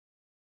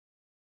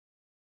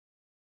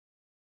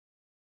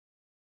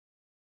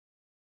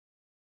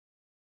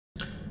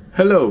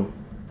Hello.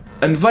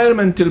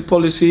 Environmental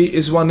policy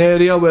is one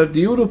area where the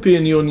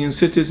European Union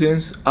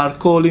citizens are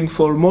calling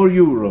for more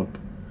Europe.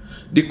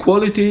 The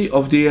quality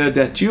of the air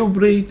that you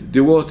breathe, the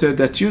water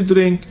that you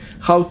drink,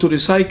 how to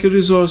recycle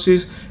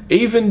resources,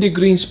 even the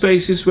green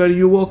spaces where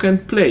you walk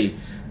and play.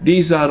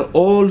 These are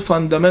all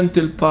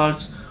fundamental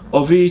parts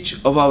of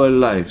each of our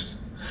lives.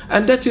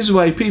 And that is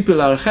why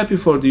people are happy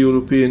for the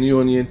European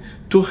Union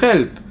to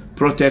help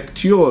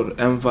protect your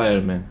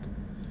environment.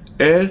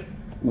 Air,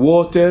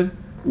 water,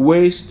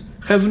 waste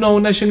have no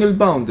national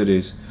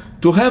boundaries.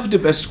 To have the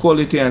best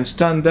quality and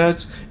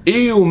standards,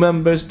 EU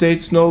member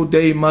states know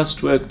they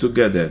must work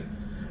together.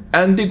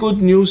 And the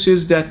good news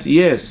is that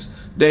yes,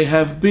 they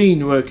have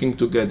been working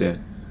together.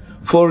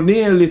 For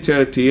nearly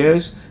 30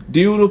 years,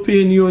 the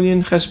European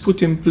Union has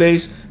put in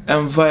place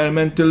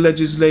environmental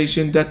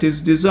legislation that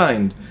is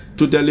designed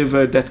to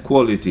deliver that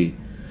quality.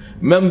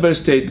 Member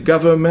state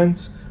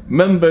governments,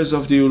 members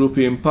of the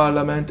European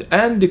Parliament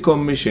and the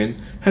Commission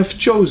have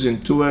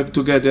chosen to work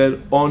together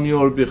on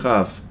your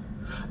behalf.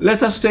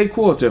 Let us take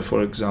water,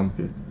 for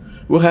example.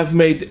 We have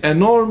made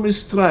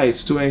enormous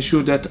strides to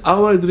ensure that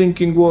our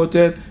drinking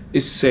water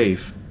is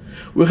safe.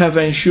 We have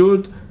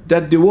ensured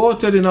that the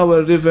water in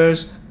our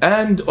rivers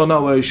and on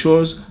our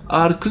shores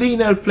are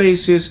cleaner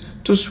places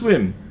to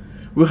swim.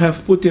 We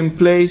have put in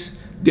place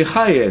the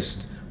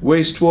highest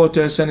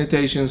wastewater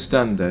sanitation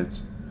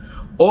standards.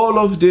 All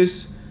of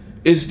this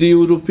is the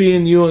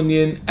European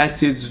Union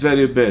at its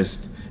very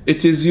best.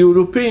 It is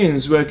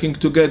Europeans working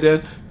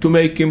together to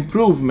make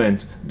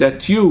improvements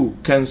that you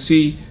can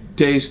see,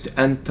 taste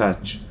and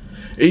touch.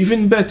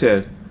 Even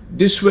better,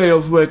 this way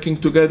of working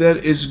together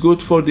is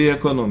good for the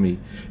economy.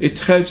 It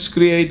helps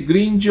create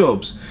green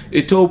jobs.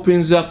 It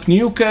opens up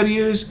new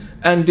careers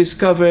and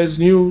discovers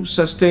new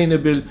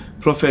sustainable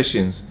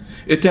professions.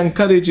 It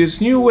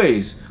encourages new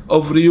ways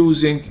of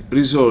reusing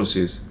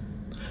resources.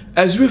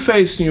 As we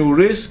face new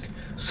risks,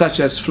 such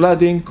as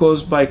flooding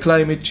caused by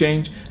climate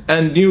change,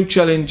 and new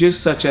challenges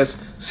such as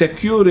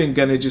securing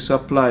energy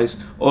supplies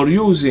or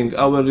using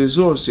our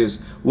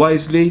resources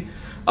wisely,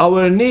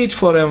 our need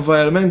for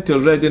environmental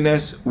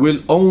readiness will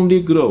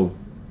only grow.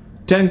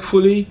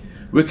 Thankfully,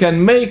 we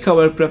can make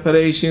our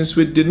preparations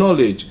with the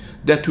knowledge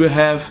that we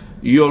have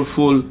your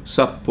full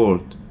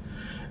support.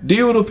 The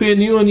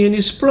European Union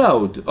is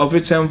proud of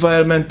its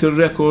environmental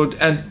record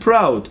and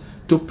proud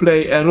to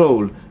play a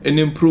role in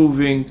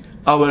improving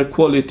our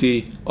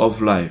quality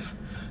of life.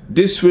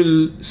 This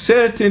will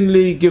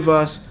certainly give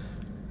us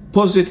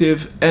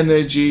positive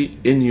energy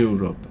in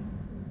Europe.